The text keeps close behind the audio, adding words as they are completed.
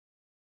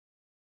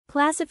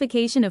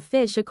Classification of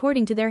fish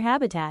according to their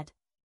habitat.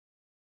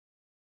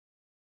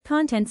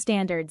 Content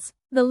standards.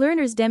 The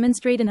learners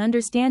demonstrate an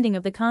understanding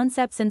of the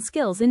concepts and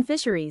skills in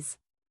fisheries.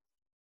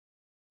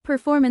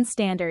 Performance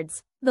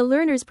standards. The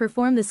learners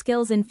perform the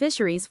skills in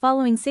fisheries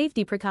following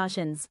safety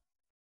precautions.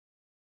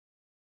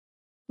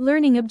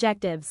 Learning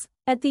objectives.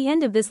 At the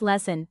end of this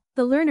lesson,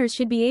 the learners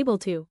should be able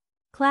to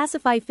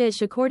classify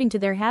fish according to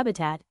their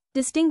habitat,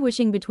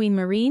 distinguishing between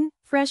marine,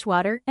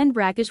 freshwater, and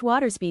brackish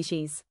water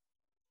species.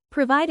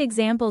 Provide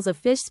examples of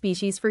fish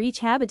species for each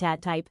habitat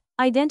type,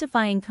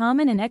 identifying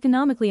common and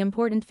economically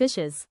important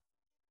fishes.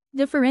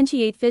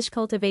 Differentiate fish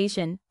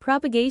cultivation,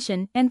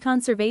 propagation, and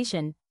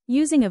conservation,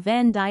 using a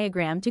Venn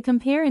diagram to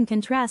compare and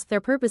contrast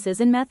their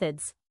purposes and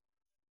methods.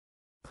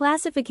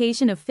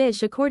 Classification of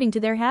fish according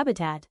to their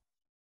habitat.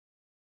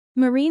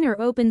 Marine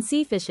or open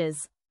sea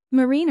fishes.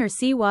 Marine or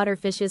seawater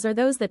fishes are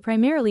those that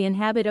primarily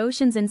inhabit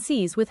oceans and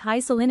seas with high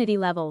salinity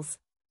levels.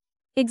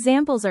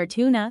 Examples are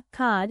tuna,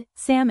 cod,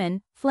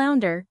 salmon,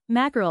 flounder,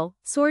 mackerel,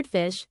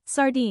 swordfish,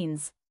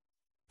 sardines.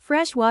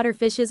 Freshwater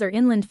fishes are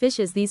inland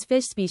fishes. These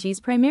fish species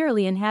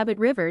primarily inhabit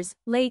rivers,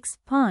 lakes,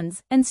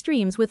 ponds, and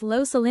streams with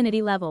low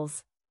salinity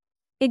levels.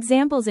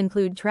 Examples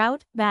include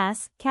trout,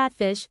 bass,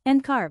 catfish,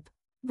 and carp.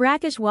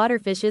 Brackish water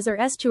fishes are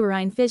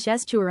estuarine fish.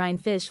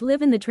 Estuarine fish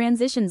live in the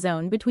transition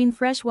zone between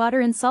freshwater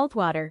and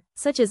saltwater,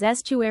 such as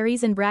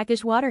estuaries and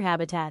brackish water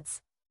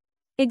habitats.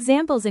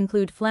 Examples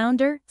include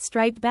flounder,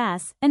 striped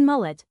bass, and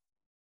mullet.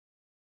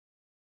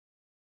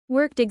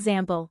 Worked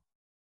example.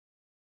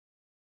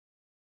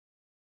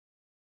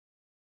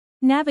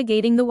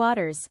 Navigating the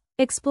waters,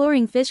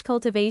 exploring fish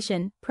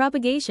cultivation,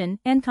 propagation,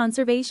 and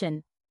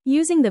conservation.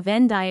 Using the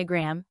Venn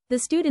diagram, the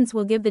students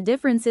will give the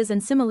differences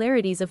and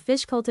similarities of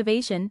fish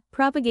cultivation,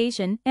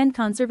 propagation, and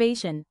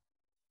conservation.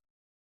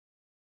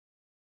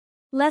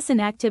 Lesson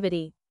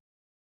activity.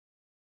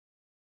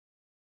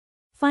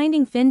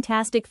 Finding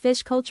fantastic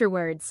fish culture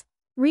words.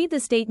 Read the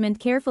statement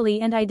carefully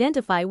and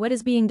identify what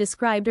is being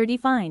described or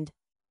defined.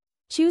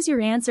 Choose your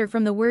answer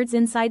from the words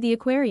inside the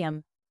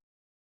aquarium.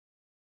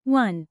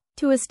 1.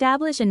 To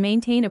establish and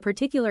maintain a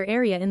particular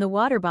area in the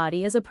water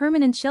body as a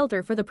permanent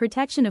shelter for the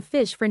protection of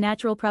fish for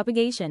natural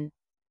propagation.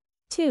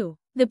 2.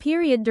 The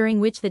period during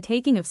which the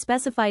taking of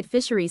specified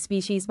fishery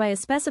species by a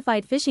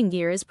specified fishing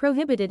gear is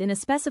prohibited in a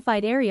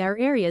specified area or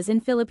areas in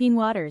Philippine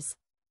waters.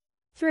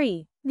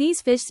 3.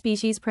 These fish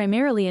species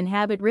primarily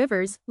inhabit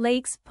rivers,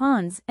 lakes,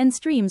 ponds, and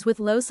streams with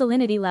low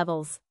salinity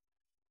levels.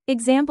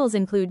 Examples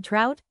include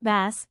trout,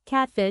 bass,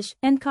 catfish,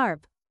 and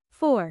carp.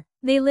 4.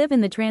 They live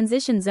in the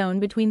transition zone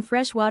between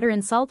freshwater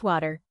and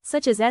saltwater,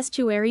 such as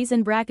estuaries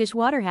and brackish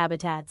water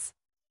habitats.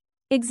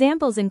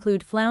 Examples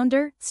include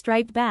flounder,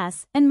 striped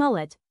bass, and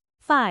mullet.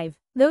 5.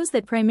 Those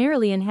that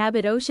primarily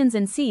inhabit oceans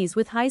and seas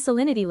with high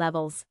salinity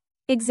levels.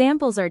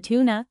 Examples are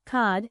tuna,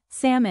 cod,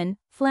 salmon,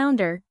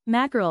 flounder,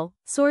 mackerel,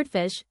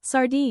 swordfish,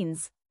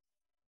 sardines.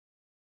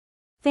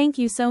 Thank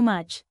you so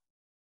much.